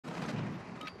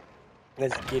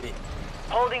Let's get it.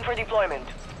 Holding for deployment.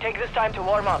 Take this time to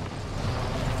warm up.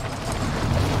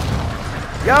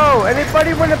 Yo,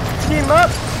 anybody wanna team up?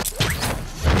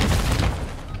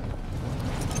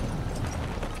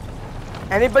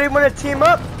 Anybody wanna team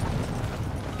up?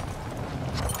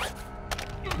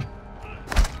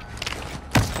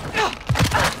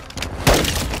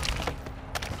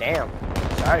 Damn.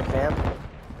 Sorry, fam.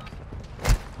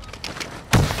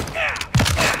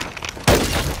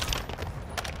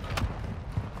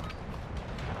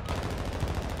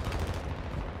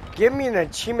 Give me an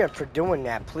achievement for doing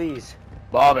that, please.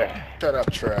 Bobby. Shut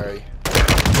up, Trey.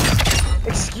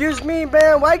 Excuse me,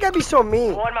 man. Why you gotta be so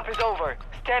mean? Warm up is over.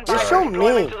 Stand by You're for so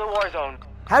deployment mean. to the war zone.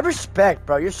 Have respect,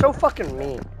 bro. You're so fucking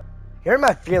mean. You hurt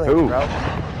my feelings, Who? bro.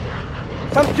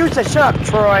 Some dude said, "Shut up,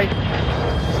 Troy."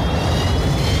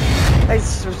 Hey,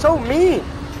 so mean.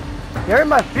 You hurt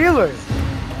my feelers.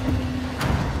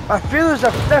 My feelers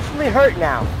are definitely hurt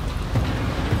now.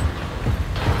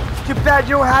 Too bad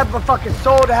you don't have a fucking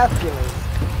soul to have feelings.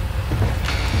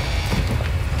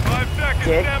 5 seconds,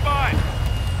 Dick. stand by.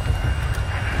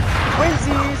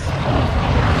 Twinsies.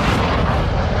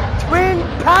 Twin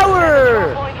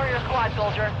power. Calling for your squad,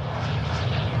 soldier.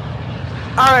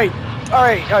 All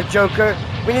right, Joker.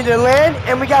 We need to land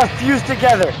and we gotta fuse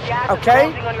together. Gas is Okay?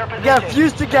 closing on your We gotta position.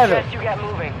 fuse together. Suggest you get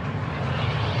moving.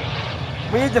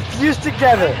 We need to fuse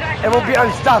together and we'll be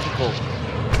unstoppable.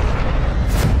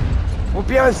 We'll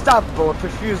be unstoppable if we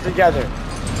fuse together.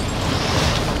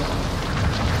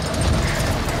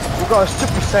 We're going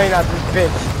Super Saiyan out this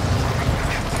bitch.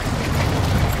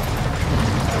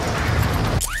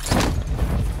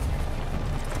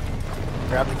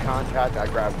 Grab the contact, I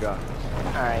grab guns.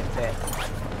 Alright, bet.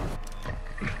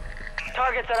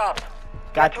 Target set up.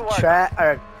 Got to the work. trap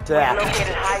or We've that.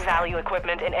 located high-value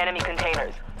equipment in enemy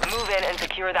containers. Move in and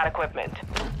secure that equipment.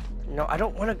 No, I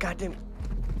don't want a goddamn.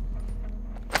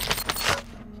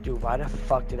 Dude, why the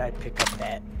fuck did I pick up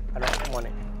that? I don't want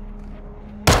it.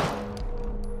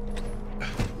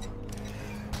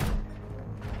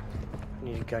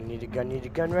 Need a gun, need a gun, need a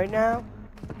gun right now.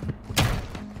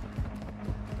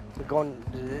 We're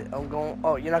going, I'm going,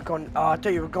 oh, you're not going, oh, I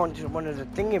thought you were going to one of the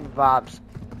thingy-bobs.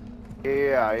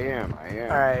 Yeah, I am.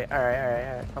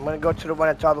 Alright. I'm gonna go to the one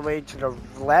that's all the way to the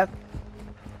left.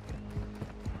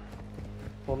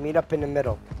 We'll meet up in the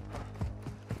middle.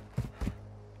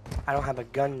 I don't have a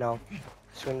gun now.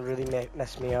 This one really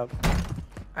mess me up.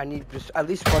 I need just at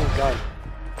least one gun.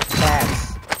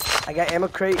 Facts. I got ammo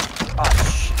crate. Oh,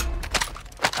 shit.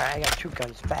 Alright, I got 2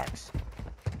 guns. Facts.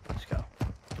 Let's go.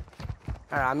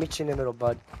 Alright, I'll meet you in the middle,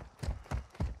 bud.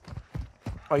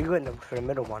 Oh, you're going for the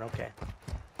middle one. Okay.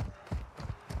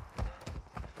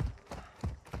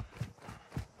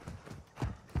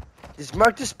 Just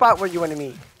mark the spot where you want to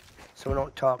meet, so we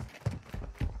don't talk.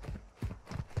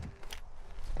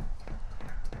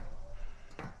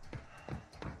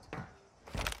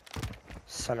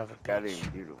 Son of a Got bitch.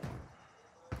 it, beautiful.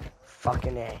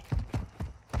 Fucking A.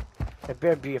 There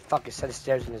better be a fucking set of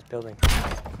stairs in this building.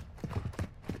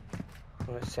 I'm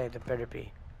gonna say there better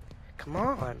be. Come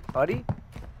on, buddy.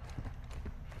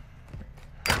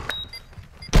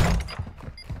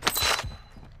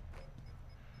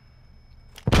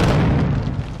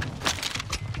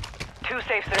 Two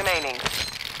safes remaining.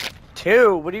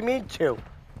 2? What do you mean 2?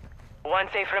 1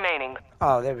 safe remaining.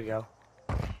 Oh, there we go.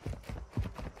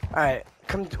 Alright,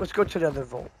 come, let's go to the other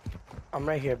vault. I'm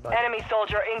right here, bud. Enemy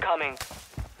soldier incoming.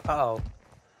 Uh-oh.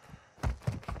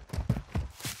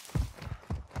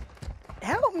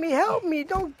 Help me,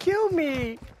 don't kill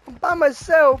me. I'm by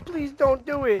myself, please don't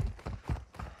do it.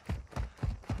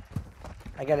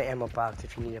 I got an ammo box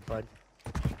if you need it, bud.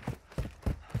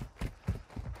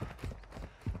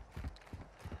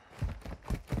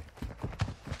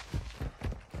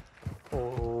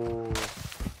 Oh.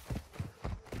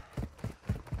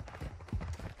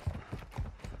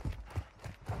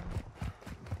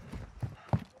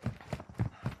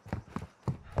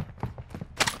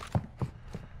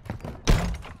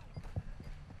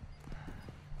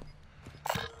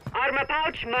 Armor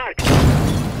pouch marked.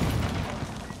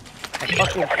 A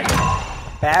fucking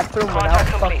bathroom without Contact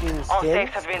complete. fucking All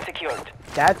safes have stims? been secured.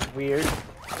 That's weird.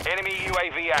 Enemy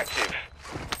UAV active.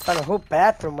 Found a whole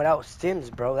bathroom without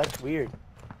stims, bro. That's weird.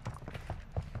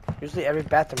 Usually every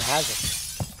bathroom has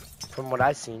it. From what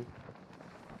I've seen.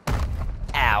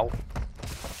 Ow.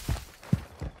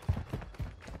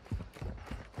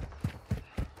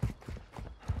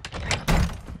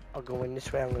 I'll go in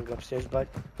this way. I'm gonna go upstairs, bud.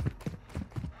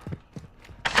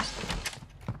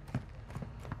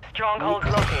 Strongholds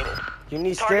located. You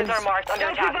need Targets stims? are marked under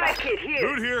attack map.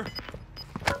 Loot here.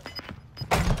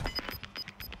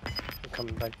 I'm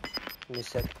coming, bud. Give me a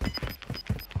sec.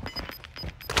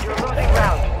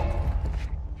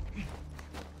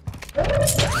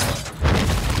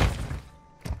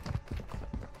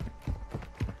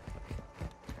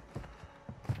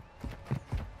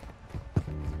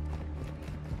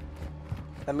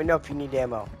 Let me know if you need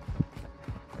ammo.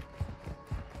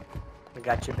 I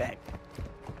got your back.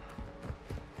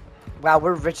 Wow,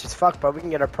 we're rich as fuck, bro. We can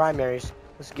get our primaries.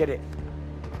 Let's get it.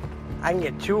 I can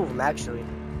get 2 of them, actually.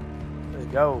 Let's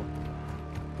go.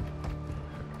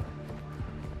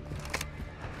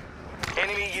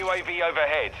 Enemy UAV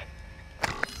overhead.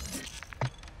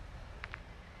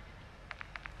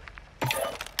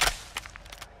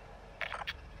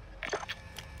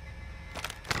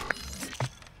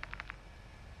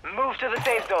 Move to the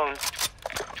safe zone.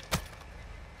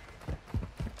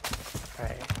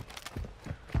 Alright.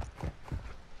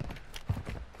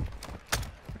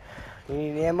 You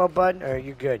need ammo, bud, or are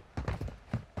you good?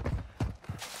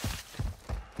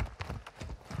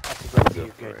 That's a good. You're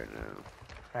good. Right now.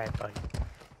 Alright, bud.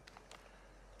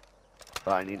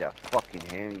 But I need a fucking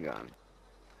handgun.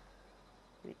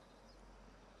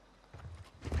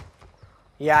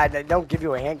 Yeah, they don't give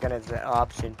you a handgun as an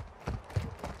option.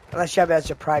 Unless you have it as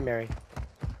your primary.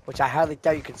 Which I highly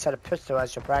doubt you can set a pistol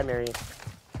as your primary.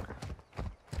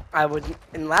 I would,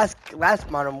 in last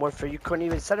Modern Warfare, you couldn't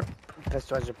even set a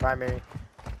pistol as your primary.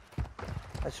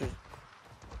 That's just...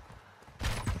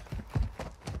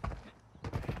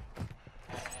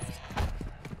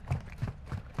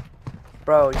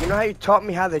 Bro, you know how you taught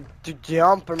me how to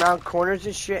jump around corners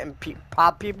and shit and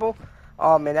pop people?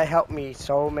 Oh man, that helped me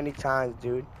so many times,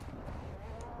 dude.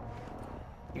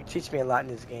 You teach me a lot in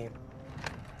this game.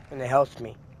 And it helps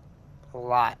me. A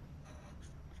lot.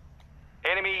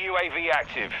 Enemy UAV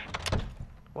active.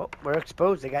 Well, we're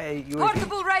exposed. They got a UAV.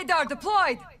 Portable radar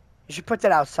deployed. You should put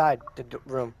that outside the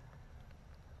room.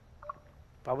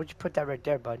 Why would you put that right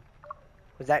there, bud?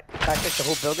 Was that practice the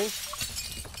whole building?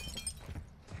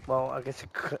 Well,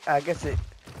 I guess it,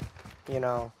 you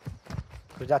know,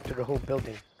 goes out through the whole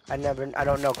building. I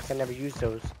don't know, because I never used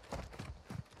those.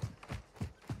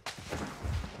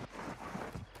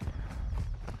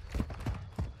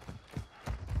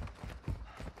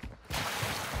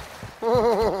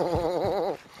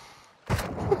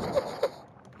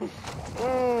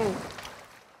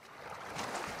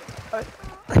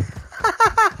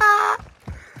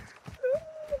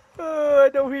 I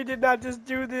know he did not just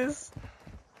do this.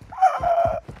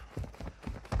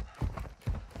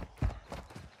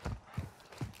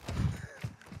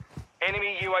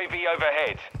 Enemy UAV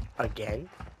overhead. Again?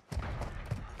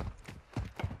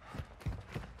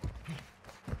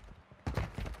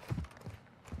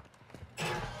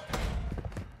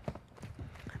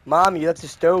 Mom, you left the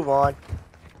stove on.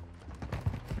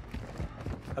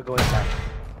 I'll go inside.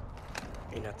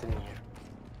 Ain't nothing in here.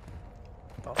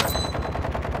 Oh.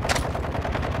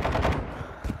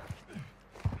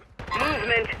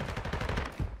 Movement.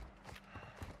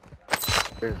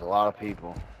 There's a lot of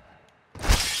people.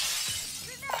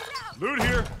 Loot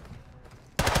here.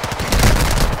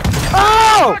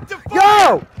 Oh!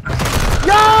 Yo!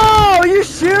 Yo! Are you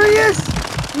serious?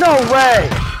 No way!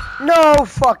 No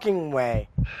fucking way.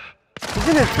 He's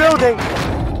in this building.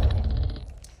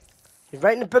 He's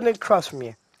right in the building across from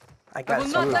you. I I got will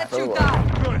not some. let you die.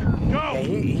 Good. Go. Yeah,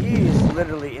 he is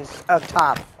literally up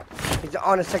top. He's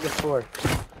on the second floor.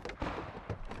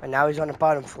 And now he's on the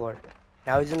bottom floor.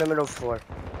 Now he's in the middle floor.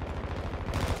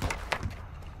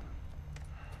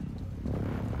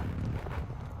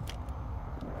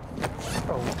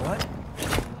 Oh, what?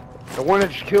 The one that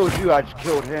just killed you, I just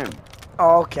killed him.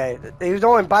 Oh, okay. He was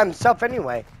only by himself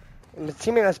anyway. And the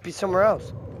teammate must be somewhere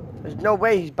else. There's no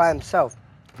way he's by himself.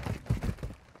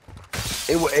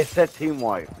 It said team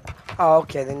wipe. Oh,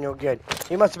 okay, then you're good.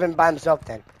 He must have been by himself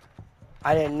then.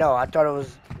 I didn't know. I thought it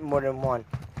was more than one.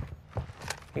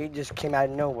 He just came out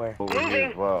of nowhere. Over here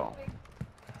as well.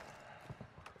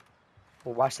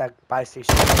 We'll watch that buy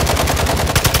station.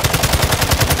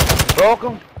 Broke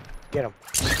him? Get him.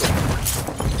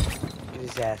 Get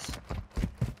his ass.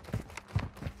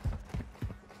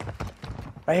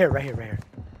 Right here, right here, right here.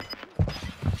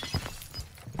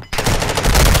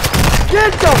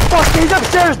 Get the fuck! He's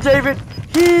upstairs, David!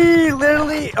 He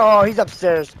literally... Oh, he's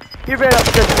upstairs. He ran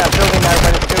upstairs in that building that I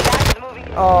went into. Gas is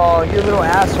moving. Oh, you little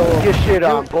asshole. Get shit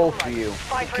on both of you.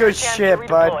 Fight for Good your chance to shit,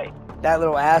 bud. redeploy. That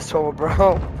little asshole,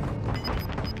 bro.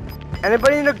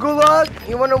 Anybody in the gulag?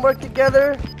 You want to work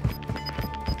together?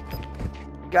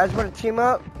 You guys want to team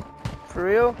up? For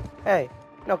real? Hey.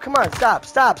 No, come on. Stop.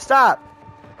 Stop. Stop.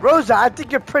 Rosa, I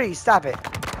think you're pretty. Stop it.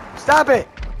 Stop it.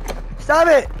 Stop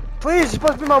it. Please, you're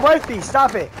supposed to be my wifey.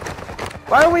 Stop it.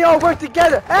 Why don't we all work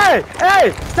together? Hey!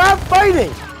 Hey! Stop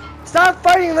fighting! Stop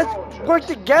fighting. Let's work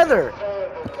together.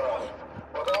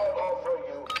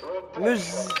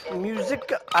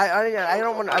 Music. I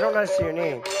don't know how to say your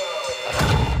name.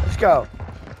 Let's go.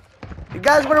 You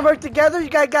guys want to work together? You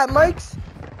guys got mics?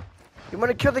 You want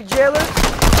to kill the jailer?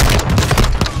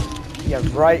 Yeah,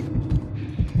 right.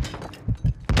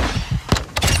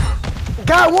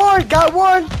 Got one! Got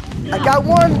one! I got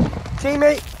one,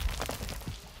 teammate.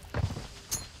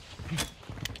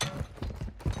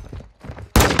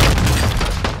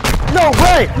 No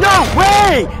way! No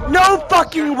way! No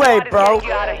fucking way, bro!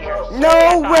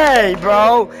 No way,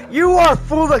 bro! You are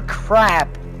full of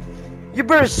crap. You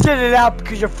better sit it out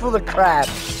because you're full of crap.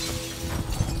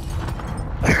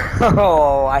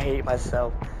 Oh, I hate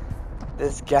myself.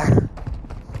 This guy.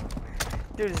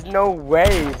 There's no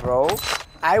way, bro.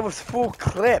 I was full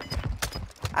clip.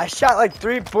 I shot like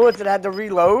 3 bullets and had to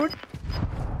reload.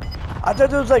 I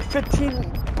thought there was like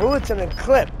 15 bullets in a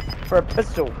clip for a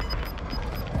pistol.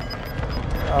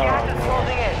 Gas is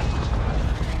closing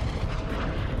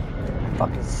in.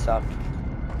 Fucking suck.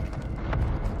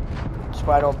 That's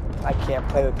why I can't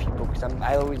play with people because I'm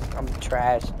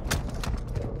trash.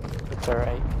 It's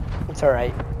alright. It's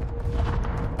alright.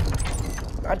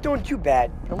 Not doing too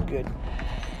bad. I'm good.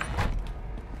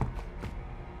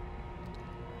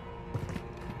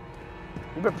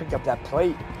 You better pick up that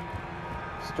plate.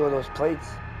 Store those plates.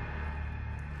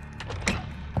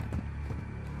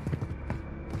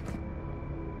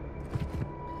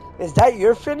 Is that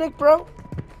your Finnick, bro?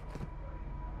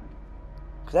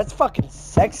 Cause that's fucking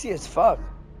sexy as fuck.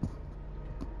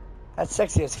 That's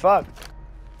sexy as fuck.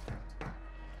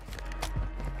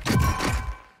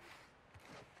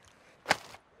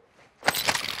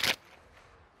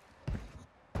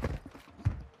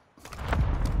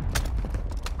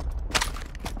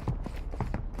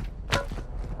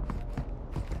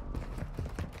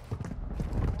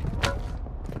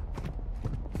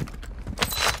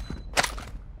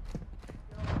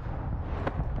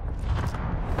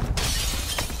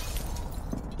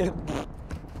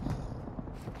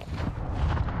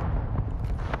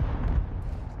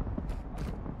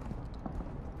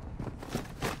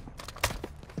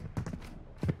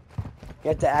 You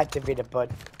have to activate it, bud.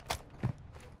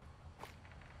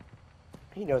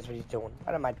 He knows what he's doing.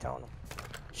 What am I telling him?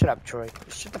 Shut up, Troy.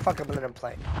 Just shut the fuck up and let him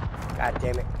play. God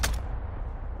damn it.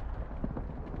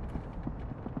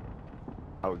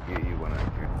 I'll get you when I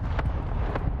can.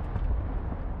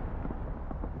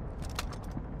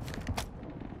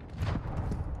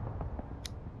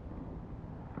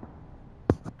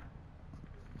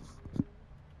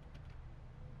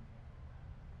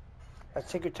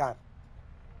 Let's take your time.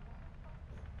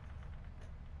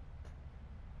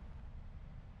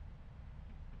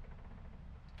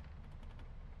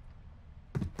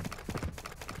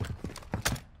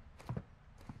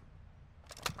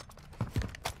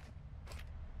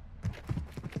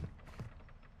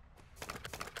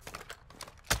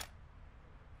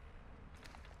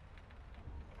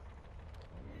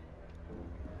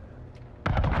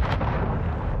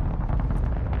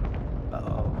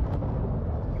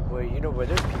 You know where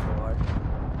those people are.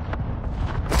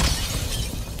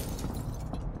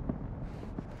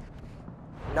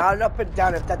 Not up and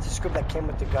down if that's the script that came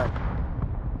with the gun.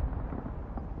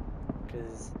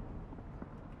 Cause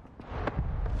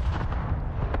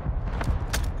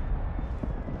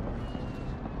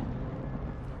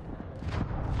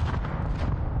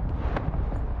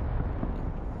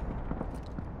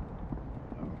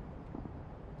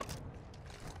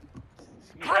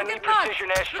Friendly precision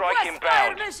airstrike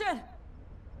inbound. Mission.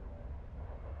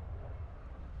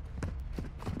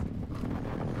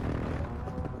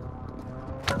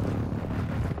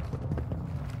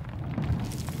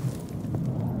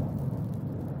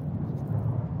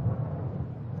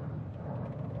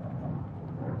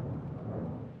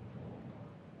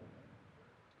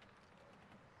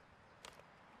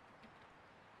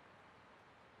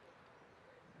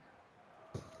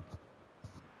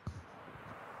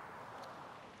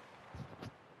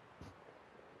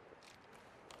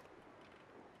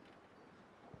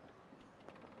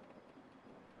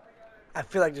 I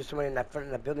feel like there's somebody in that front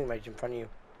of the building right in front of you.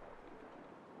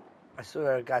 I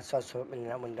saw something in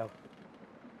that window.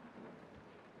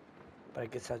 But I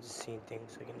guess I was just seeing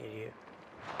things like an idiot.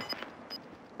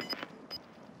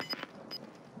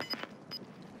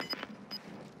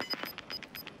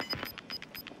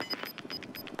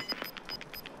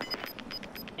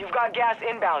 You've got gas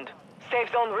inbound.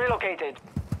 Safe zone relocated.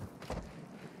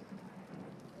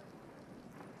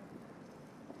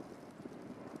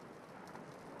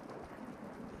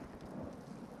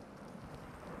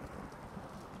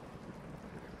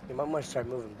 You might want to start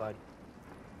moving, bud.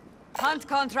 Hunt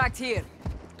contract here.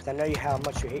 Because I know how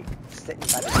much you hate sitting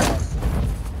by the gas.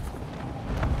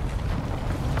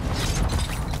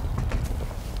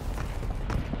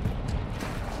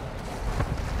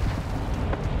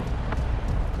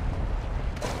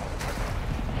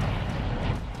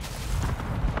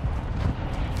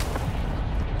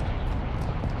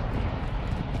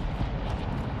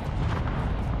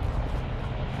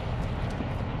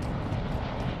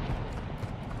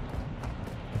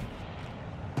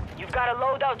 a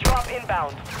loadout drop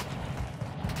inbound.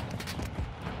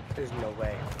 There's no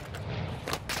way.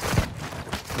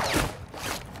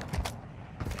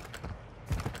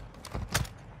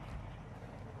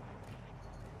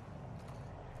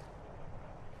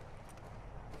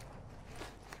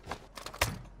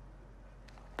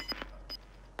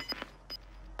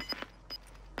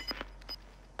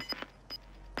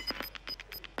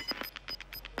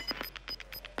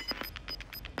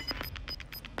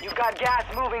 You've got gas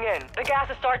moving in. The gas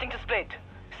is starting to split.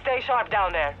 Stay sharp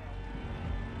down there.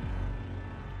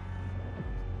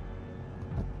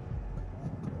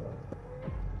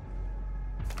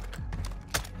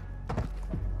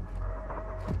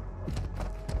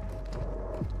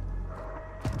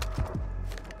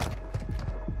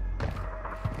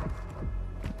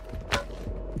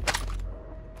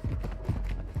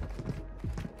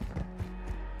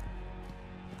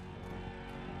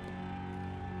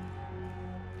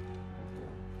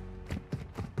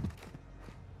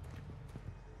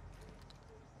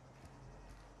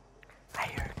 I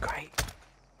hear it great.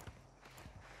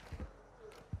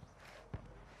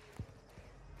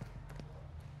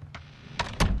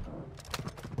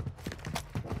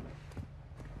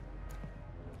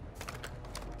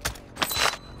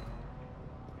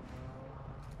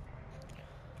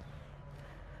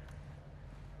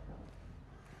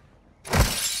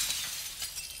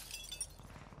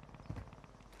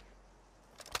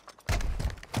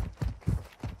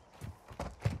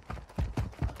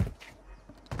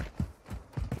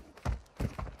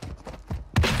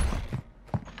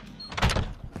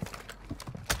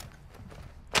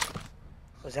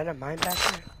 Was that a mine back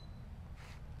there?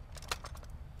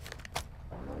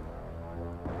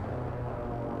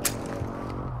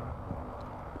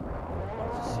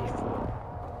 It's a C4.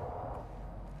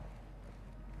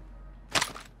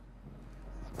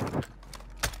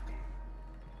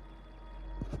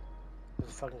 There's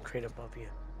a fucking crate above you.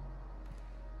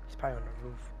 It's probably on the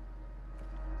roof.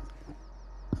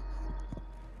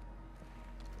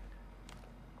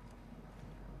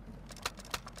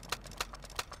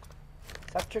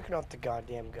 Stop tricking off the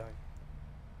goddamn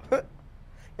gun.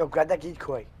 Yo, grab that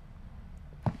decoy.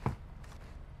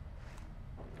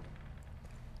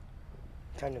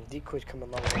 Time them decoys come a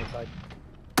long way, bud.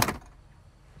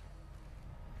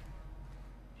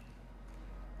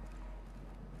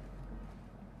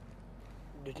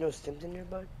 There's no stims in there,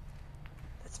 bud?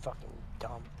 That's fucking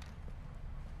dumb.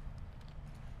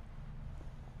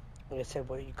 Like I said,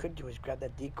 what you could do is grab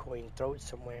that decoy and throw it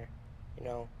somewhere. You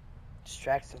know,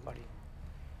 distract somebody.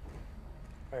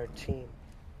 Or a team.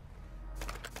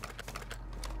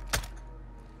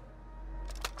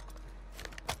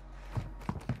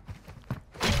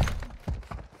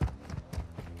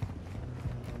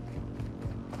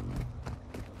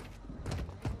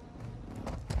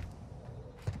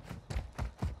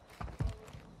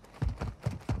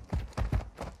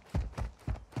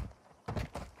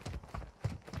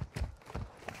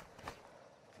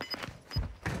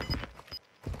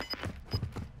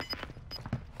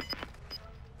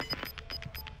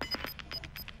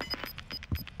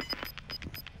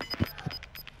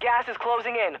 Gas is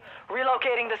closing in.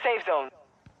 Relocating the safe zone.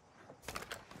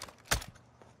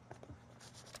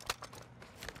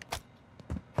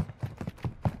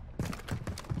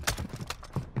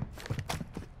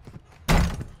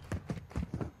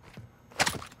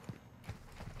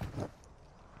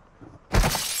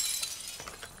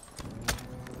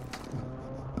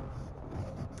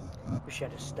 Wish I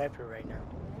had a sniper right now.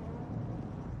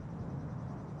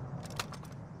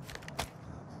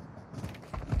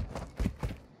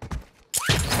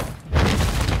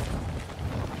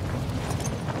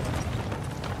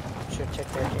 Should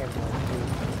check their camera, dude.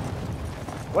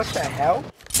 What the hell?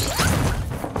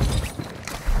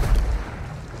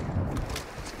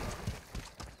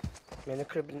 Man, there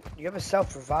could have been. You have a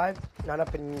self-revive? Not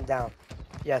up and down.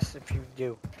 Yes, if you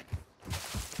do.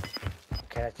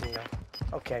 Okay, that's enough.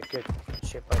 Okay, good.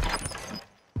 Shit, bud.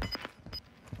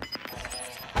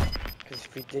 Because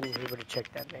if he didn't, he would have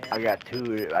checked that, man. I got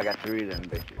three of them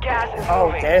bitches. Gas is Oh,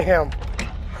 moving. damn.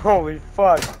 Holy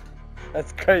fuck.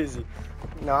 That's crazy.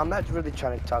 No, I'm not really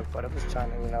trying to talk, but I'm just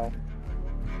trying to, you know,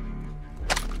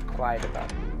 quiet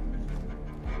about it.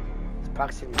 This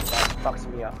proximity fucks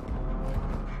me up.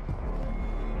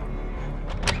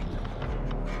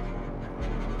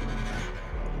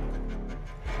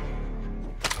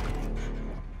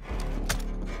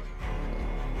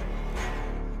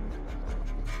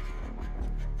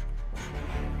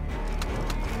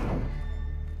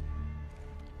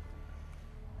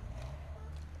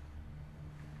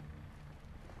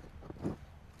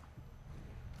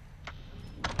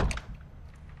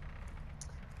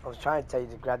 was trying to tell you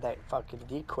to grab that fucking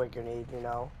decoy grenade, you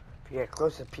know. If you get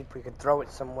close to people, you can throw it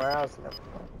somewhere else.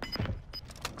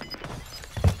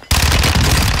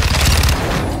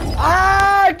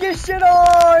 Ah! Get shit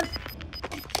on!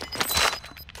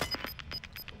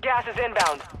 Gas is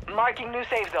inbound. Marking new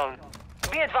safe zone.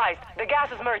 Be advised, the gas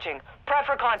is merging. Prep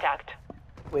for contact.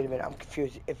 Wait a minute, I'm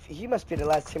confused. If he must be the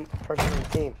last person in the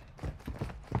team.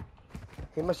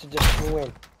 He must have just flew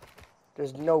in.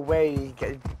 There's no way he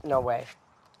get, no way.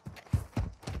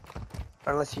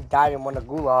 Unless he died in one of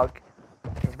Gulag,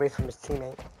 away from his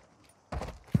teammate.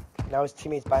 Now his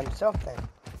teammate's by himself then.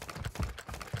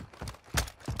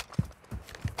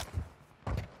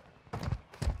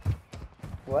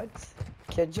 What?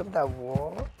 Can't jump that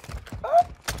wall?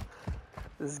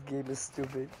 This game is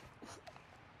stupid.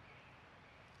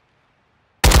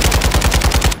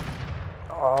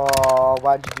 Oh,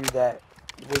 why'd you do that?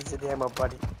 You wasted ammo,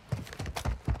 buddy.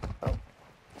 Oh.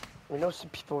 We know some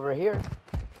people over here.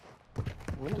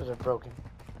 Windows are broken.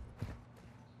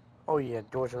 Oh yeah,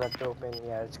 doors are left open.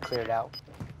 Yeah, it's cleared out.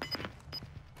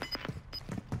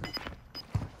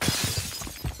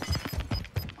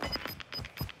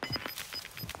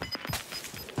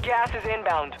 Gas is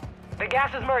inbound. The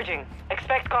gas is merging.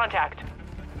 Expect contact.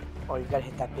 Oh, you gotta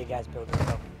hit that big ass building,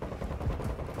 bro.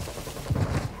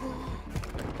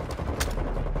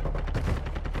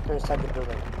 They're inside the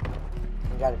building.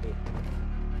 You gotta be.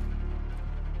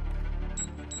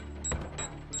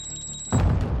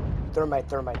 Thermite.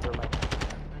 Did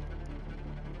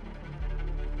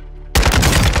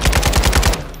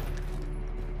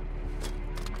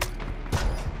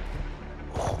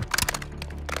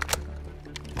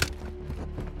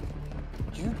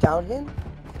you down him?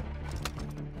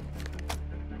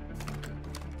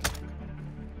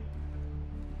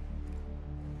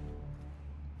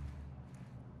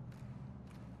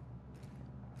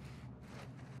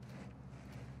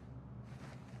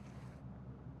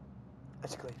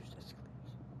 Escalators.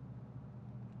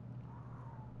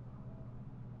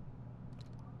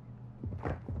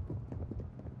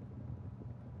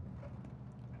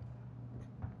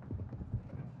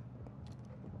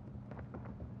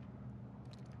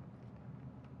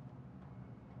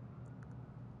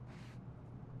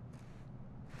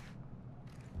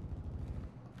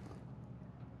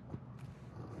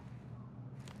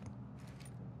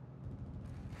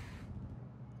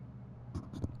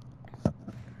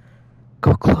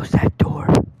 Go close that door.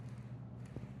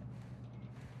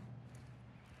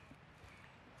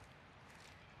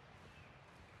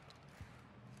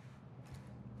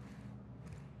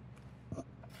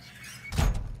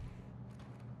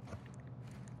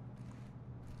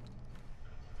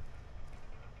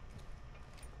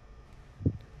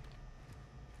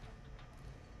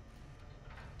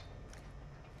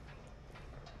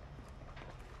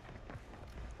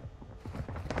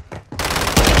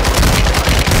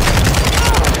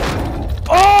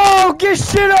 Get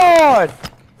shit on!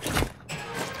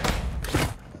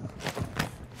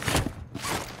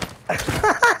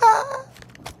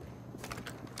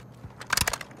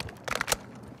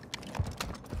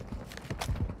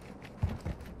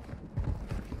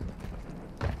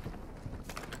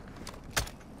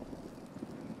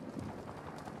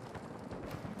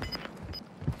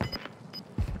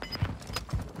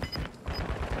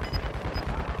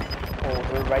 Oh,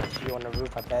 they're right to you on the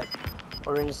roof, I bet.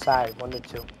 Or inside, 1 or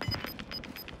 2.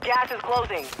 Gas is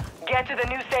closing. Get to the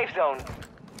new safe zone.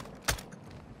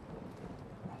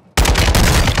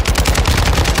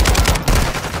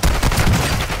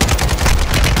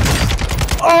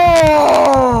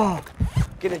 Oh!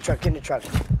 Get in the truck.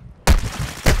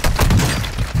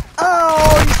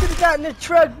 Oh, you should have gotten the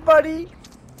truck, buddy.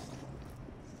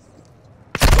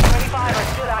 25 are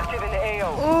still active in the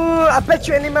AO. Ooh, I bet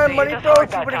you any amount of money, bro,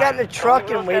 if you would have gotten the truck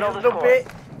and waited a little bit,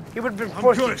 he would have been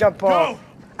forced to jump off.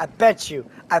 I bet you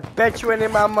any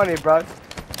amount of money, bro.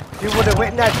 You would have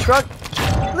went in that truck.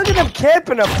 Look at them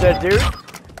camping up there, dude.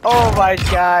 Oh my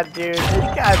god, dude.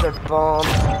 These guys are bums.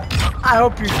 I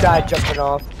hope you died jumping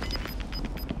off.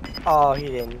 Oh, he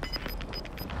didn't.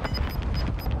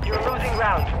 You're losing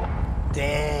ground.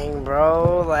 Dang,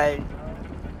 bro. Like,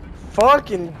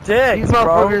 fucking dick, These bro.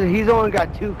 motherfuckers, he's only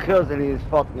got 2 kills and he's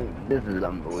fucking, this is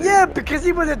unbelievable. Yeah, because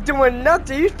he wasn't doing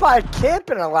nothing. He was probably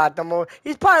camping a lot the more.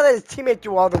 He's probably let his teammate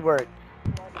do all the work.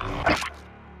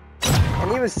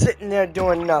 And he was sitting there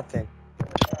doing nothing.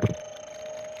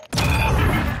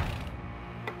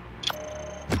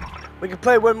 We can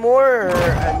play one more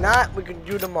or not, we can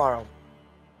do tomorrow.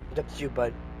 It's up to you,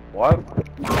 bud. What?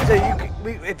 So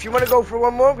if you want to go for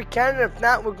one more, we can. And if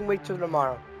not, we can wait till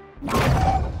tomorrow.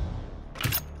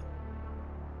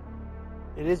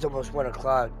 It is almost 1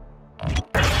 o'clock.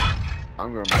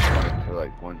 I'm gonna make one until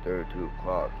like 1:30, 2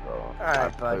 o'clock. So I'll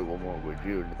bud. play one more with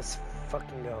you. Let's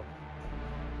fucking go.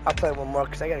 I'll play one more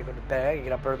because I gotta go to bed. I gotta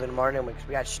get up early in the morning because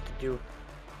we got shit to do.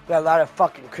 We got a lot of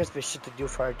fucking Christmas shit to do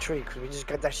for our tree because we just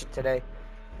got that shit today.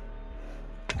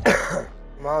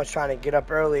 Mom was trying to get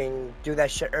up early and do that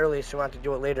shit early so we don't have to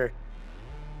do it later.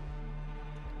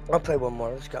 I'll play one more.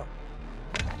 Let's go.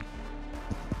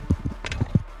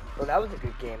 Well, that was a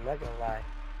good game. Not gonna lie.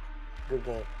 Good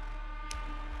game.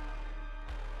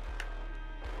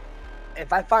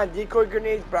 If I find decoy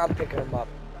grenades, bro, I'm picking them up.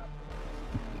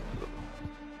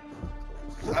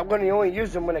 I'm gonna only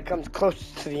use them when it comes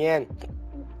close to the end.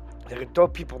 They can throw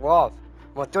people off.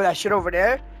 I'm gonna throw that shit over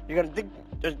there. You're gonna think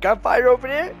there's gunfire over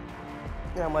there.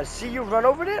 And I'm gonna see you run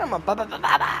over there. I'm gonna ba ba ba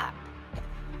ba ba.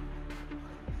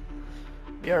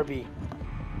 BRB.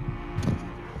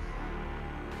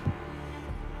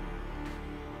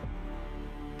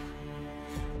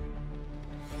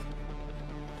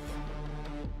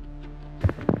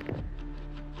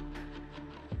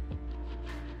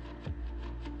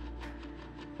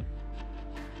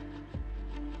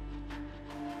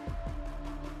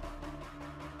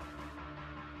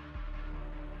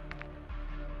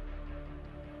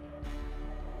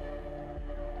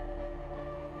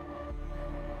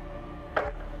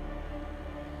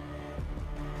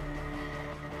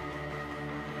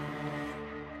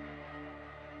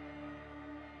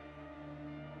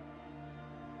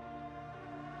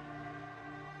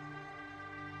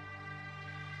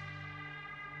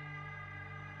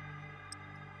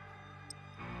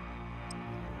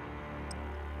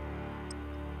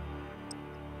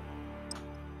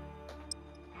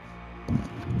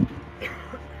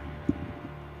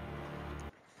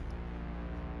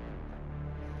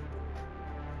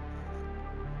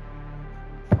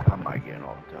 I might get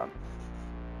all the time.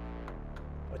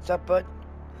 What's up, bud?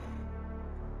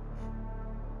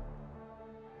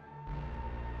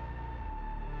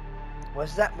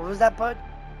 What's that? What was that, bud?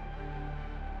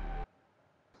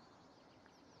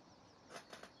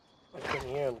 I couldn't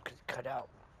hear him because it cut out.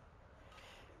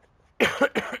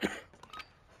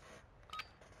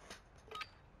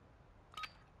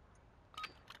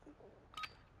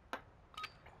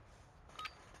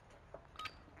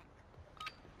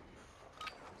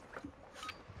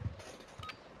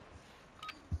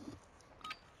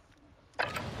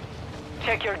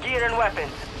 Check your gear and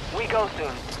weapons. We go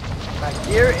soon. My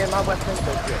gear and my weapons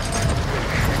are good.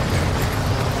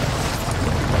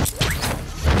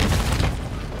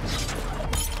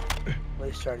 Well,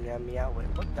 he's starting to have me out with.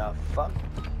 What the fuck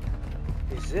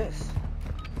is this?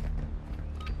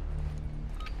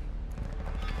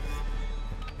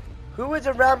 Who is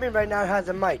around me right now has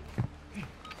a mic?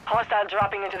 Hostile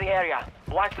dropping into the area.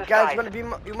 Watch the You guys side.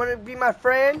 you wanna be my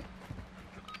friend?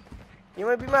 You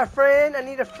wanna be my friend? I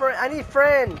need a friend. I need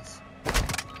friends.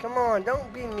 Come on,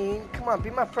 don't be mean. Come on, be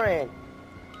my friend.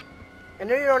 I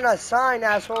know you're on that sign,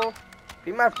 asshole.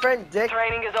 Be my friend, dick.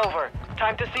 Training is over.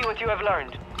 Time to see what you have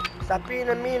learned. Stop being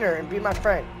a meaner and be my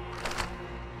friend.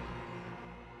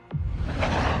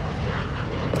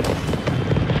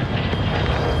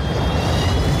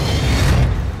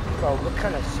 Bro, what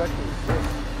kind of circle is this?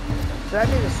 So that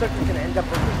means the circle's gonna end up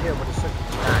over here, but the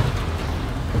circle's not.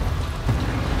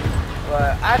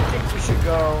 But I think we should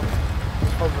go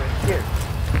over here.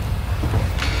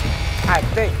 I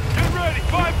think. Get ready,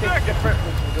 5 seconds! Different,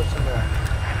 we can go somewhere.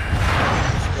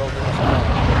 We should go over there somewhere.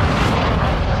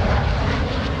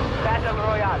 Battle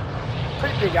Royale.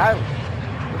 Pretty big island.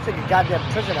 Looks like a goddamn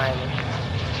prison island.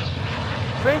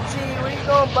 Fritzy, where you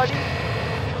going, buddy?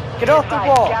 Get off the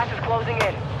wall. Gas is closing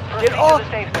in. Proceed Get off. to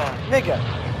the safe zone. Nigga,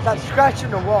 stop scratching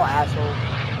the wall, asshole.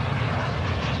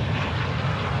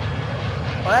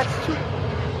 Oh, that's too... We're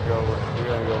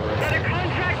gonna go over Got there. a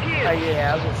contract here. Oh,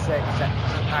 yeah, I was gonna say, 'cause that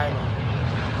island.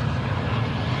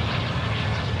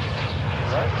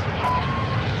 What?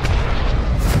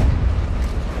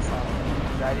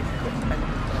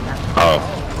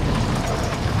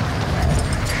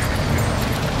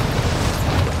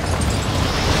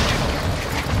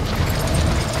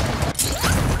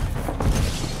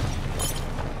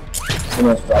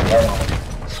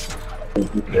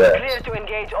 Clear to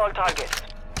engage all targets.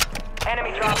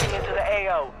 Enemy dropping into the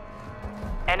AO.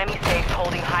 Enemy safes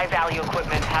holding high-value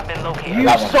equipment have been located. You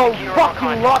so Secure all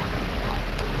fucking contacts. lucky.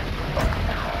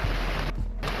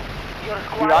 Your Dude,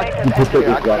 squad I mate can't has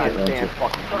entered. stand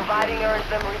fucking. Providing earns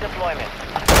them redeployment.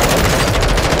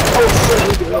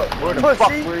 Where the Pussy.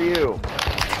 fuck were you?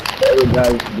 The other guy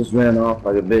just ran off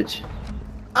like a bitch.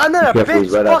 I'm not a Careful, bitch.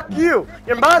 he's right Fuck after you.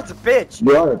 Your mom's a bitch.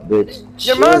 You are a bitch.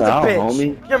 Your Chill mom's a out, bitch.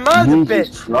 homie. Your mom's a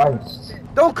Jesus bitch. Christ.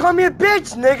 Don't call me a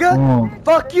bitch, nigga. Oh.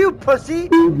 Fuck you, pussy.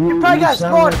 Dude, You probably got a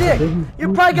sound small like dick. baby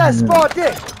You probably got a pussy. small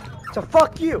dick. So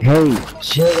fuck you. Hey,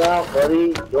 chill out,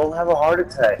 buddy. Don't have a heart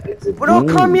attack. It's a But don't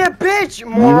call game. me a bitch, you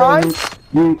moron.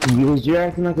 You're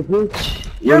acting like a bitch.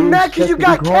 You're What mad do because you expect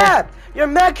got to be called? capped. You're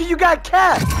mad because you got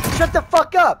capped. Shut the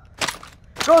fuck up.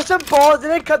 Throw some balls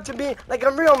and then come to me like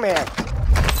I'm real man.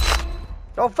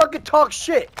 Don't fucking talk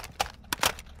shit.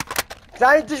 Cause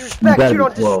I ain't disrespect you,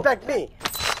 don't disrespect me.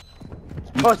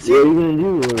 Pussy. What are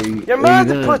you gonna do? Your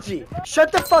mom's a pussy.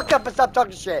 Shut the fuck up and stop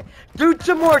talking shit. Do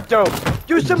some more dope.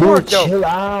 Do some more dope. Chill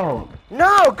out.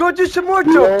 No, go do some more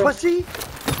dope, pussy.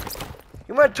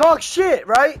 You wanna talk shit,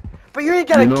 right? But you ain't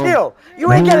gotta kill.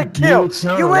 You ain't gotta kill.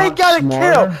 You ain't gotta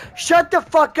kill. Shut the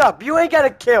fuck up. You ain't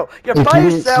gotta kill. You're by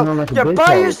yourself. You're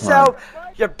by yourself.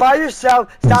 You're by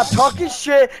yourself. Stop talking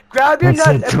shit. Grab your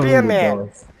nuts and be a man.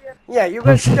 Yeah, you're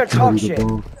gonna sit there and talk shit.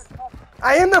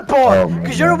 I am the boss,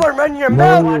 because you're the one running your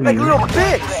mouth like a little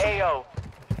bitch.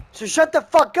 So shut the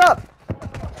fuck up.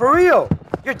 For real.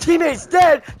 Your teammate's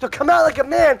dead, so come out like a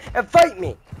man and fight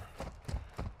me.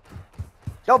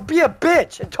 Don't be a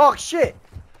bitch and talk shit.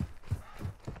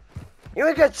 You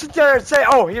ain't gonna sit there and say,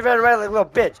 oh, he ran away like a little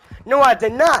bitch. No, I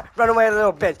did not run away like a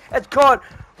little bitch. It's called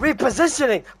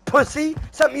repositioning, pussy.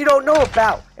 Something you don't know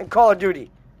about in Call of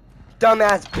Duty.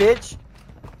 Dumbass bitch.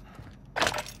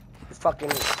 You fucking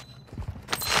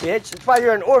bitch. That's why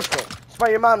you're an orphan. That's why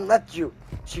your mom left you.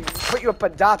 She put you up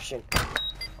adoption.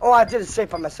 Oh, I did a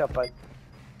safe on myself, bud.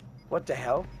 What the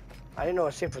hell? I didn't know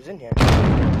a safe was in here.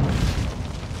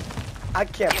 I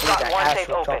can't believe that one safe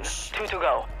asshole open. talks 2 to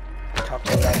go.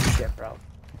 talking that shit, bro.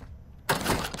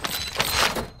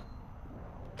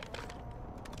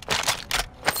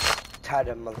 Tired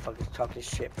of motherfuckers talking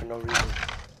shit for no reason.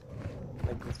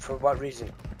 Like, for what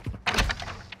reason?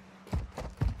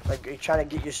 Like, are you trying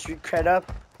to get your street cred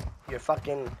up? You're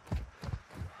fucking...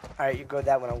 Alright, you go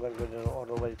that one. I'm gonna go all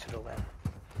the way to the left.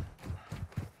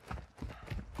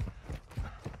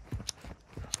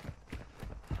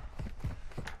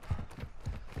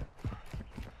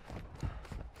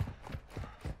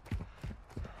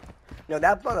 No,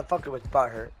 that motherfucker was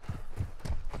butthurt.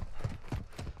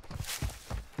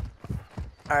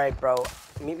 Alright, bro.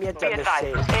 Meet me at the Be other advised,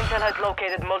 safe. Intel has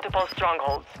located multiple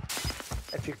strongholds.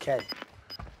 If you can.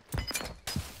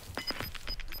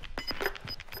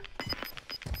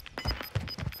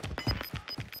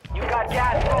 You've got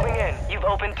gas moving in. You've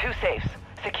opened 2 safes.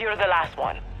 Secure the last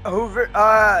one. Hoover,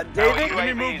 David?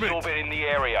 Enemy movement. Over in the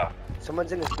area.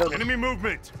 Someone's in this building. Enemy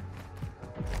movement.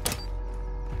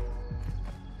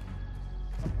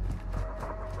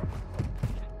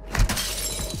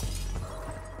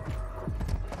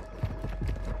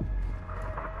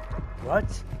 What?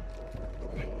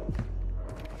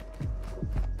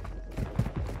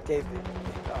 David.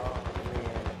 Oh,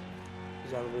 man.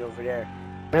 He's all the way over there.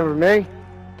 Remember me?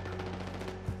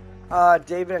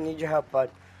 David, I need your help, bud.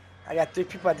 I got 3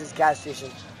 people at this gas station.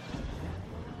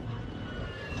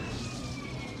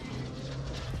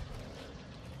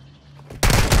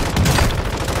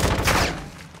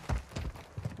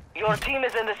 Your team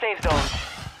is in the safe zone.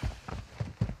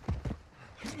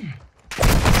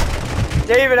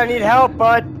 David, I need help,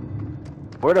 bud.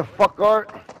 Where the fuck are?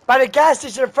 By the gas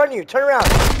station in front of you. Turn around.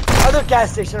 Other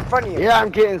gas station in front of you. Yeah,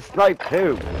 I'm getting sniped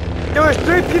too. There was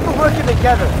 3 people working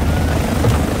together.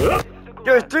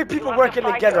 There was 3 people working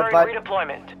together, bud.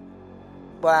 Redeployment.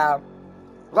 Wow.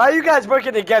 Why are you guys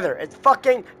working together? It's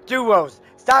fucking duos.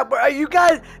 Stop. Are you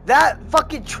guys that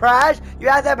fucking trash? You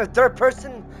have to have a 3rd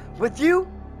person with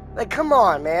you? Like, come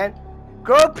on, man.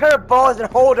 Grow a pair of balls and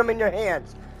hold them in your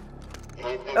hands.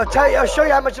 I'll show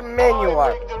you how much of a man you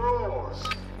are.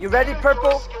 You ready,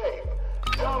 Purple?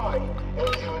 I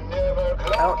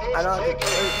don't think.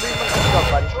 3 minutes to go,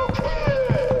 buddy.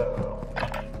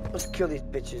 Let's kill these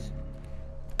bitches.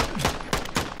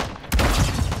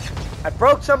 I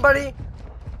broke somebody.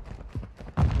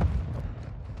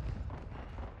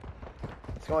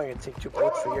 It's only gonna take 2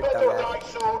 bullets for your dumb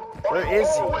ass. Where is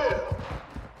he?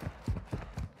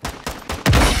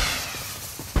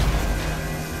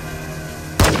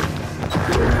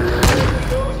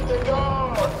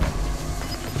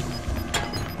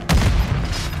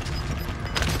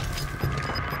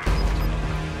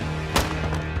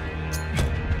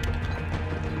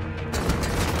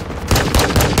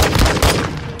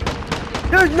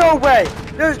 There's no way!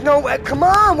 There's no way! Come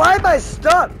on! Why am I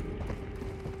stuck?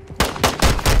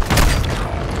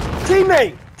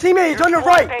 Teammate! Teammate, he's on the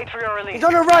right! He's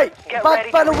on the right!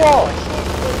 Back by the wall!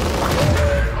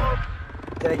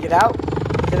 Did I get out?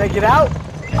 Did I get out?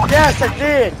 Yes, I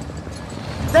did.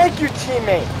 Thank you,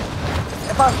 teammate.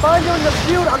 If I find you in the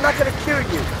field, I'm not gonna kill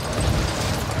you.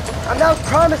 I'm not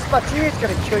promised my teammate's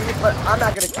gonna kill you, but I'm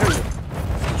not gonna kill you.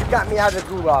 You got me out of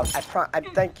the gulag. I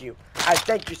thank you. I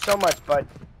thank you so much, bud.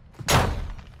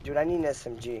 Dude, I need an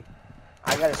SMG.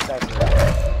 I got a sniper.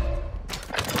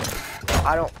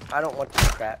 I don't want this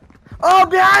crap. Oh,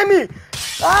 behind me!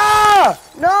 Ah!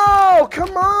 No!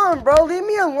 Come on, bro. Leave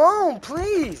me alone,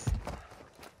 please.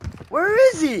 Where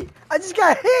is he? I just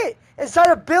got hit inside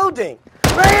a building.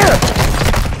 Right here!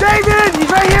 David! He's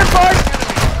right here, bud!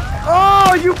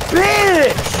 Oh, you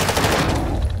bitch!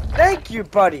 Thank you,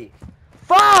 buddy.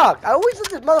 Fuck! I always let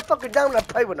this motherfucker down when I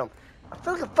play with him. I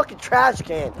feel like a fucking trash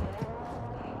can.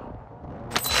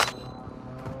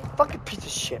 Fucking piece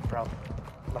of shit, bro.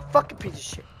 I'm a fucking piece of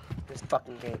shit. This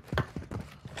fucking game.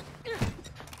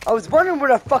 I was wondering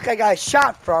where the fuck I got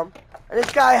shot from, and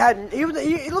this guy he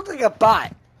looked like a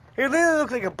bot. He literally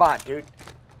looked like a bot, dude.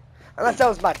 Unless that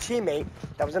was my teammate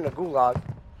that was in the gulag.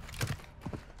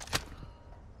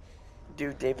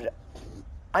 Dude, David,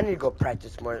 I need to go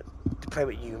practice more to play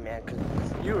with you, man, because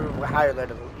you're higher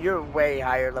level. You're way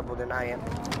higher level than I am.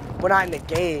 Well, not in the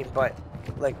game, but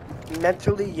like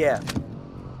mentally, yeah.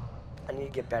 I need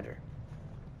to get better.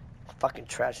 Fucking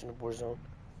trash in the war zone.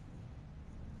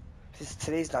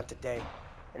 Today's not the day,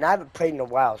 and I haven't played in a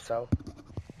while, so.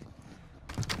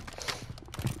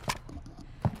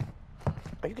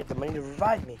 Oh, you get the money to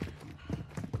revive me.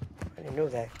 I didn't know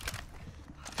that.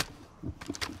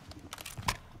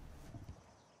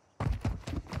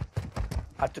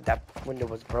 I thought that window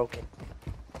was broken.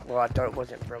 Well, I thought it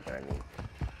wasn't broken, I mean.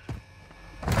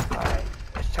 Alright,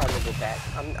 it's time to go back.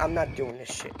 I'm not doing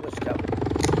this shit. Let's go.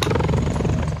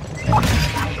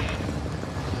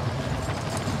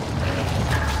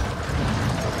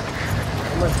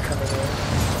 Someone's coming in.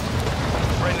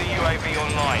 Friendly UAV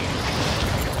online.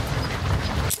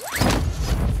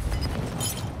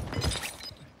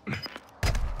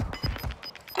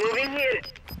 Moving here.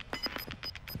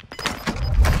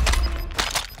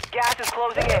 Gas is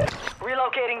closing in.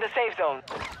 Relocating the safe zone.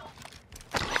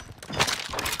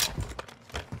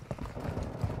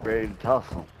 Ready to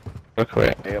tussle.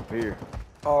 Okay. Hey, up here.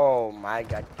 Oh my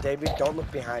god. David, don't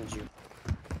look behind you.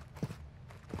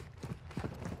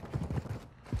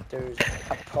 There's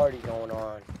a party going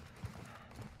on.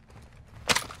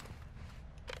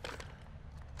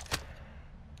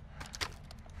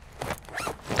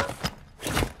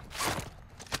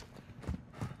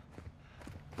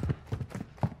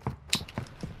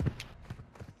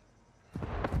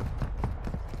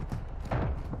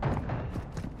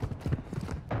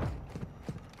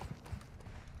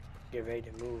 Get ready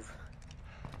to move.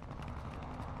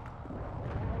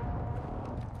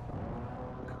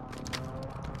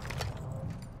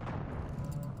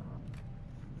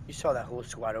 You saw that whole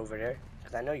squad over there,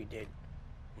 because I know you did.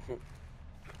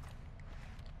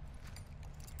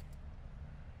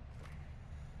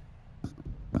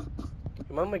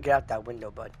 Remember to get out that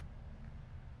window, bud.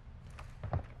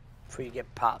 Before you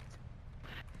get popped.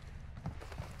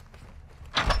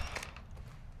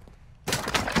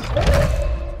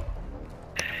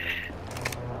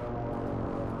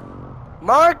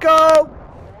 Marco!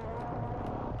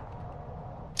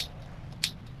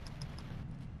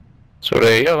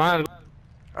 Sobre yo, man.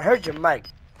 I heard your mic.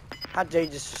 How dare you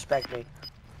disrespect me?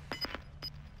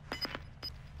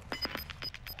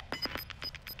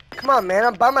 Come on, man.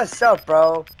 I'm by myself,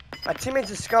 bro. My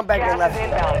teammate's a scumbag and Gas left is me.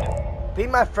 inbound. Be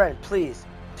my friend, please.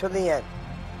 Till the end.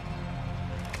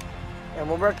 And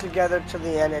we'll work together till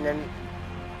the end, and then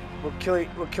we'll kill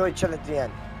each other at the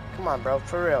end. Come on, bro.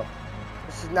 For real.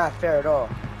 This is not fair at all.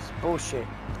 It's bullshit.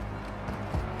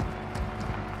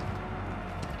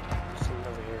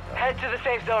 Over here, bro. Head to the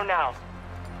safe zone now.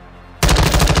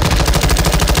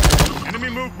 Enemy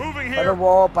moving By here.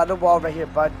 the wall right here,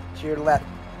 bud. To your left.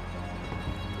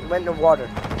 He went in the water.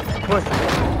 Push.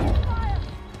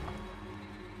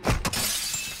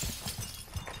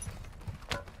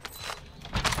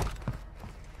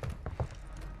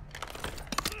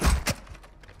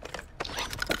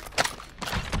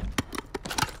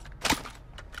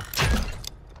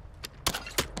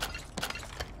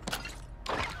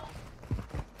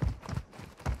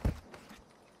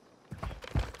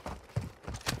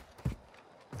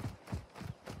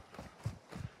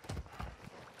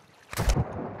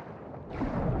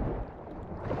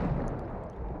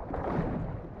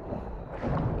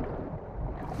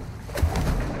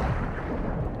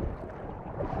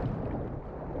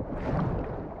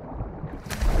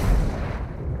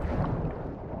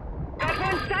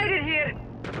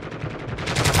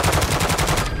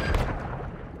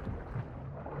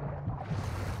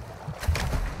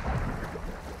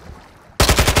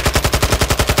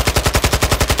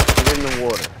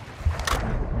 water.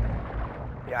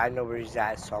 Yeah, I know where he's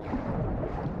at, so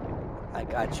I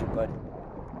got you, bud.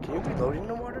 Can you reload in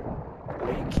the water? No,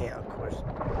 you can't, of course.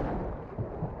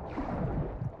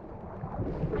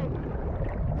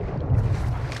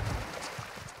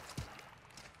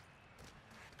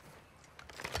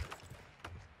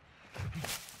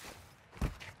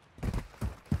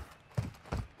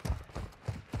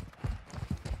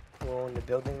 Go in the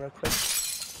building real quick.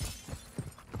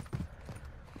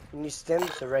 You need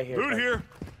stems? They're right here. Loot bud. here.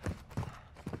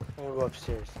 I'm gonna go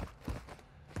upstairs.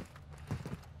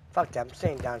 Fuck that, I'm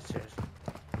staying downstairs.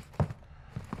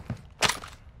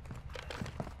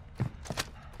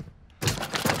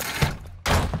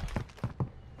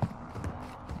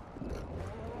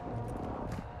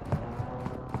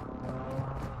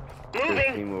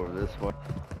 This team over this one.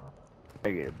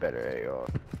 I get a better AR.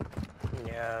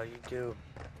 Yeah, you do.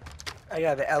 I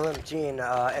got the LMG and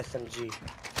SMG.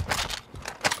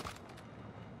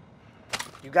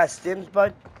 You got stims,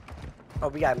 bud? Oh,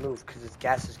 we gotta move because this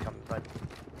gas is coming, bud.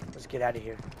 Let's get out of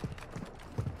here.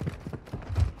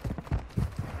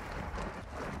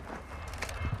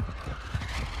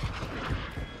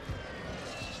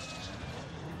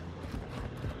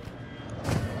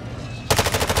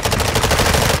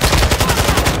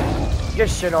 Get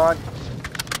shit on.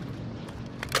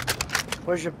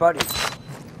 Where's your buddy?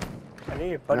 I need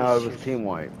your buddy. No, it was team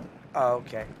wipe. Oh,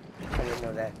 okay. I didn't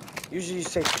know that. Usually you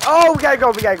say, oh, we gotta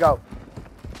go, we gotta go.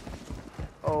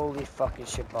 Holy fucking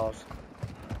shit balls.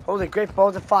 Holy great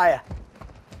balls of fire.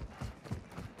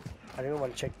 I didn't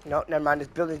want to check. No, never mind. This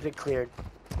building's been cleared.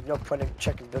 There's no point in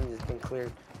checking buildings that's been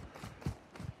cleared.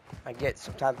 I get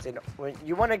sometimes they don't. When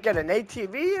you want to get an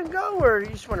ATV and go, or you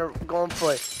just want to go on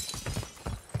foot?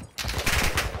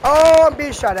 Oh, I'm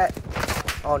being shot at.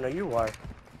 Oh, no, you are.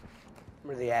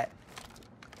 Where they at?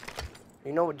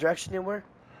 You know what direction they were?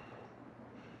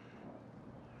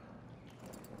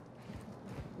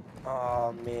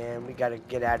 Oh, man, we gotta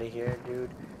get out of here, dude.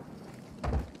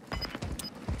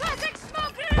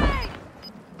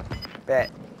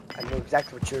 Bet. I knew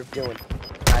exactly what you were doing.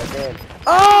 I ran.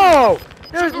 Oh!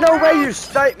 There's no way you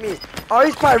sniped me. Oh,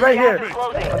 he's probably right here. Gas is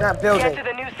closing. On that building. Get to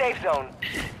the new safe zone.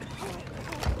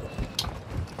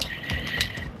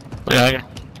 Yeah,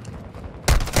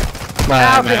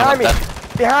 Ah, man, behind me. what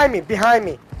the- Behind me. Behind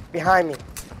me. Behind me.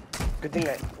 Good thing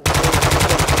I...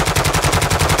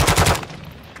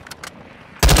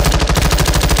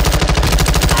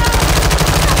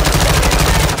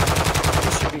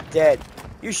 You should be dead.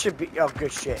 You should be... Oh,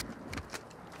 good shit.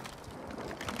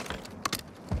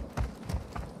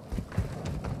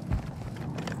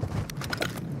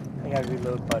 I gotta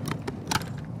reload, bud.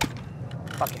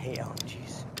 Fucking hate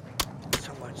LMGs.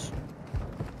 So much.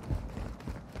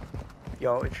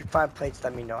 Yo, if you find plates,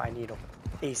 let me know. I need them.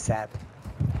 ASAP.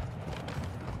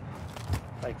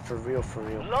 Like, for real, for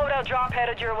real. Loadout drop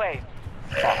headed your way.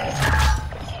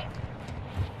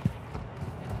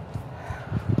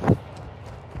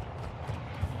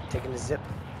 Taking the zip.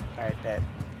 Alright, bet.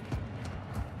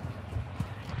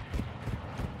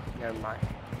 Never mind.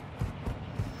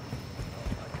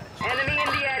 Enemy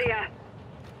in the area.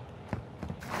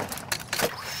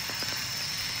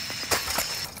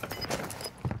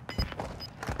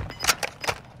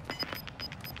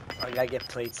 I gotta get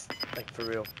plates, like for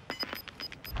real.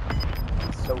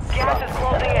 So Gas is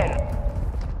closing in.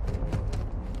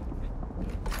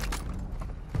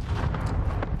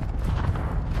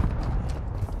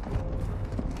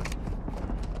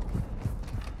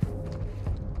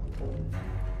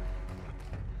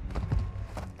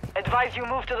 Advise you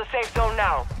move to the safe zone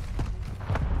now.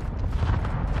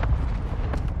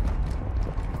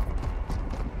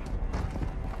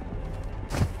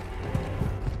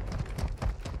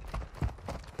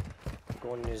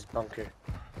 Going to this bunker.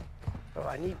 Oh,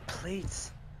 I need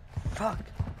plates. Fuck.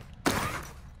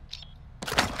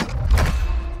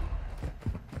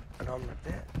 An armor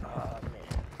bit. Oh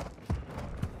man.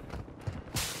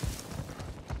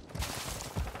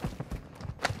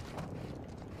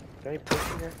 Is there any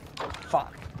plates in there?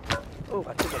 Fuck. Oh,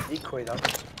 I took a decoy though. I'm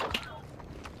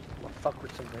gonna fuck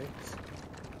with some brakes.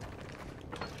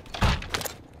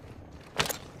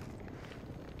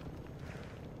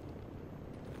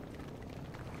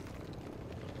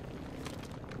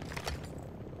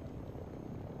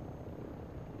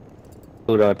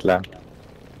 Loadout lab.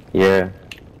 Yeah.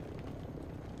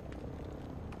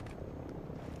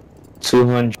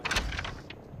 200.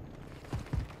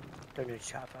 They're in the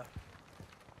chopper.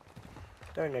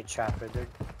 They're in the chopper. They're...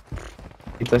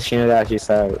 Ito sinalashi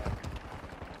sa...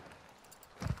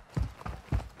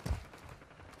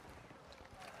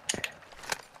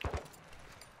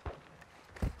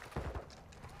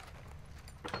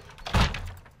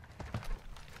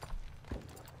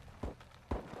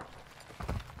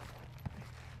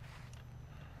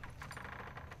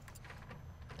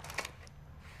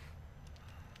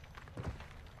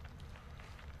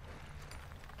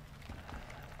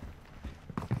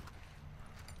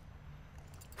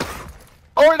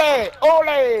 Ole!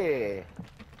 Ole!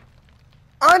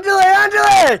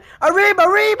 Andale!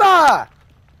 Arriba!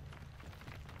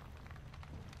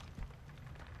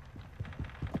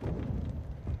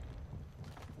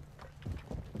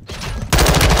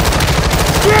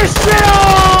 Get shit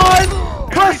on!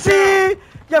 Pussy!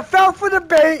 You fell for the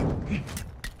bait!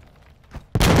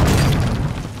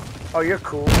 Oh, you're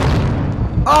cool.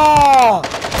 Oh!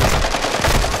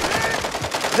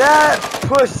 That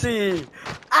pussy!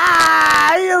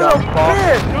 Ah! You little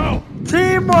bitch!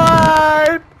 Team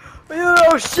wipe! You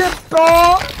little shit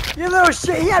ball! You little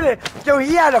shit! He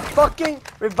had a fucking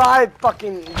revive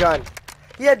fucking gun.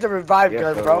 He had the revive Yes,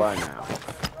 gun, so bro. do I now.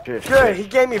 Good, he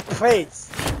gave me plates.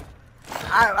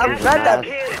 I'm glad that.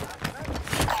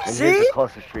 And See? here's the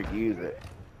closest streak to use it.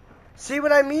 See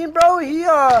what I mean, bro? I'm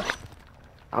I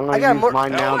gonna got use more-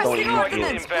 mine now, don't Requesting use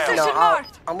ordnance. it. Position No,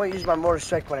 marked. I'm gonna use my mortar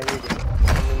strike when I need it.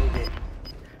 When we need it.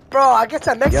 Bro, I guess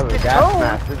that You have Mexican a gas tone.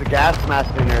 mask. There's a gas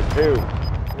mask in there too.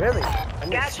 Really? I need to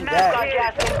Gas see mask that. on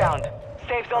gas inbound.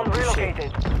 Safe zone Oh, shit.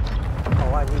 relocated.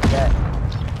 Oh, I need that.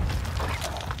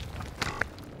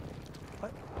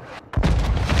 What?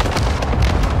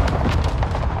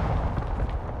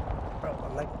 Bro,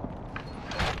 I'm like.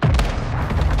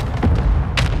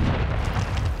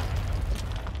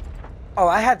 Oh,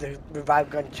 I had the revive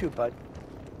gun too, bud.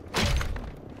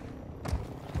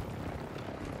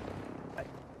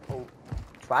 Oh,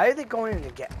 why are they going in the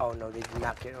gas? Oh no, they did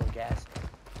not get no gas.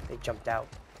 They jumped out.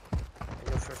 I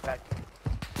know for a fact.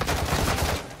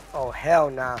 Oh hell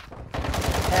nah.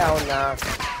 Hell nah.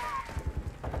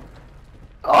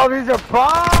 Oh, these are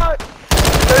bots!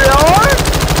 They are?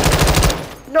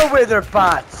 No way they're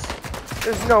bots.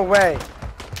 There's no way.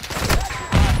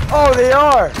 Oh, they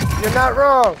are. You're not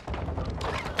wrong.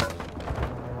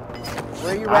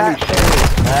 Where you I at? need shit.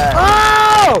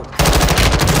 Oh!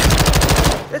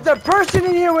 There's a person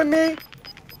in here with me.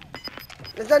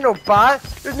 Is that no bot?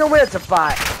 There's no way it's a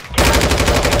bot.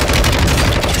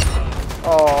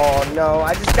 Oh no,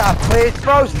 I just got placed,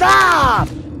 bro. Stop!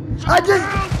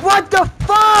 What the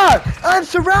fuck? I'm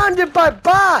surrounded by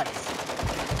bots.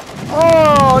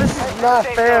 Oh, this is not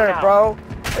fair, bro.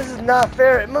 This is not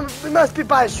fair. We must be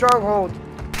by a stronghold.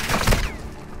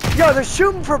 Yo, they're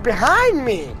shooting from behind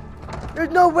me. There's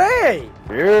no way.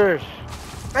 Yes.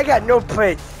 I got no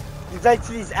plates. Thanks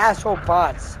to these asshole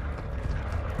bots.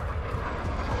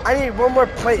 I need one more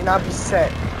plate and I'll be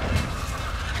set.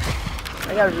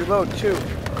 I gotta reload too.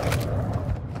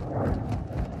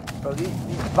 Bro,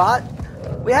 these bots.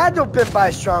 We had to have been by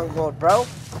a stronghold, bro.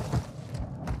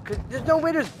 Cause there's no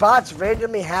way there's bots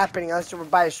randomly happening unless we're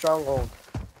by a stronghold.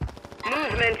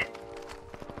 Movement.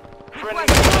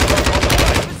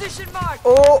 Position marked.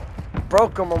 Oh,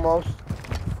 broke him almost.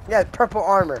 Yeah, purple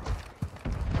armor.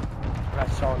 I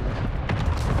saw him.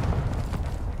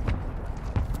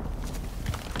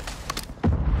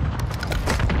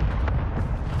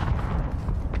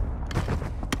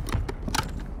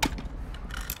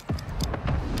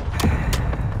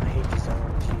 I hate these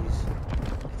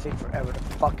RNGs. They take forever to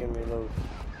fucking reload.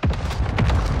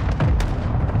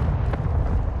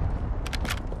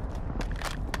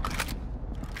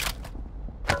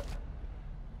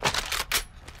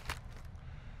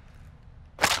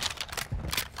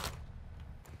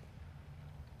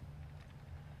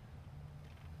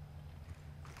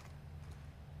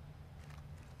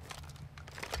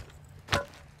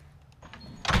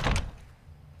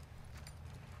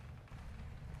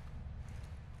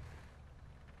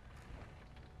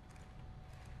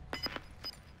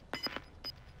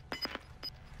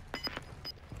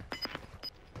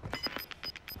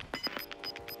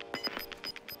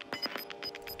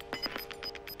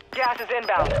 Gas is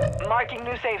inbound. Marking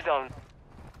new safe zone.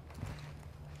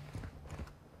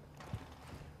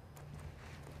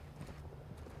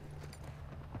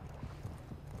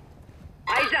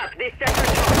 Eyes up. This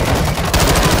sector's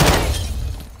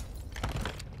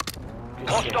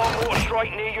Hostile mortar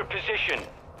strike near your position.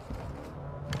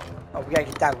 Oh, we gotta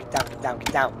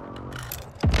get down.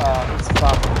 Oh, he's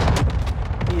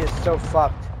fucked. He is so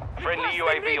fucked. Friendly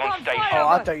UAV on station. Oh,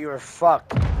 I thought you were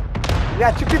fucked. We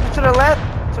got two people to the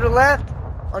left,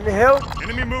 on the hill.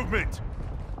 Enemy movement.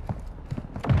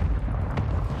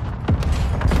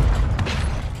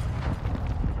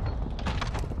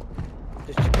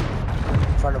 There's two people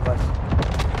in front of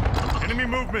us. Enemy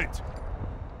movement.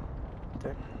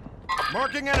 There.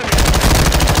 Marking enemy.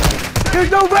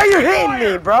 There's no way you're hitting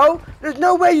me, bro. There's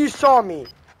no way you saw me.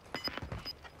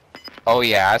 Oh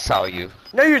yeah, I saw you.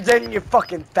 No, you didn't, you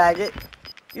fucking faggot.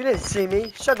 You didn't see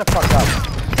me. Shut the fuck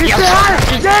up. He's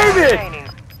behind David!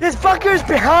 This fucker's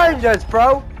behind us,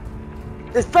 bro.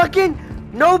 This fucking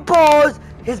no balls.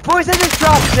 His boys hasn't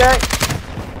dropped yet.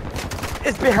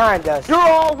 is behind us. You're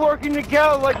all working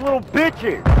together like little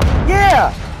bitches.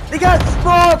 Yeah, they got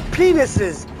small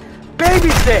penises. Baby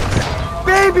dicks.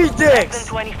 Baby Less than dicks.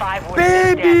 25 were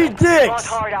Baby standing. dicks.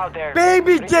 Fought hard out there.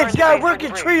 Baby Return dicks to gotta base work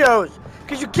when in free. trios.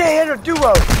 Cause you can't handle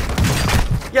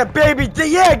duos. Yeah, baby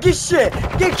dick. Yeah, get shit.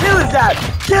 Kill his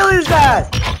ass. Kill his ass.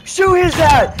 Shoot his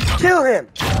ass. Kill him.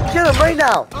 Kill him right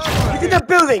now. He's in the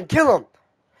building. Kill him.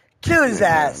 Kill his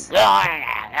ass.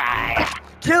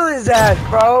 Kill his ass,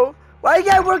 bro. Why you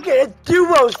gotta work in a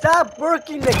duo? Stop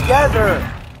working together.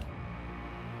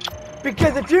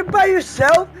 Because if you're by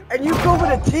yourself and you go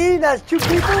with a team that's 2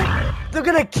 people, they're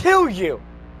gonna kill you.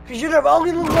 Because you're the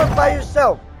only one by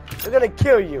yourself. They're gonna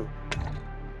kill you.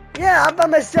 Yeah, I'm by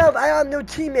myself. I have no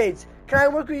teammates. Can I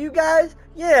work with you guys?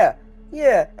 Yeah,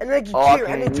 yeah. And then I can Oh, I kill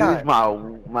can anytime.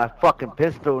 use my fucking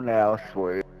pistol now, I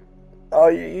swear. Oh,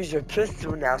 you use your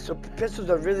pistol now. So pistols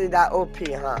are really that OP,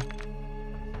 huh?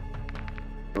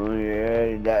 Oh,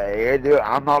 yeah, dude.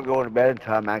 I'm not going to bed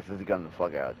until I max this gun the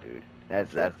fuck out, dude.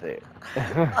 That's it.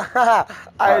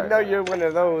 I know you're one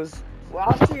of those. Well,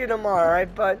 I'll see you tomorrow,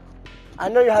 alright, bud? I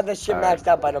know you have that shit maxed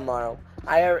out by tomorrow.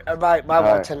 By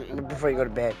Alright. 10 before you go to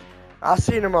bed. I'll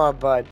see you tomorrow, bud.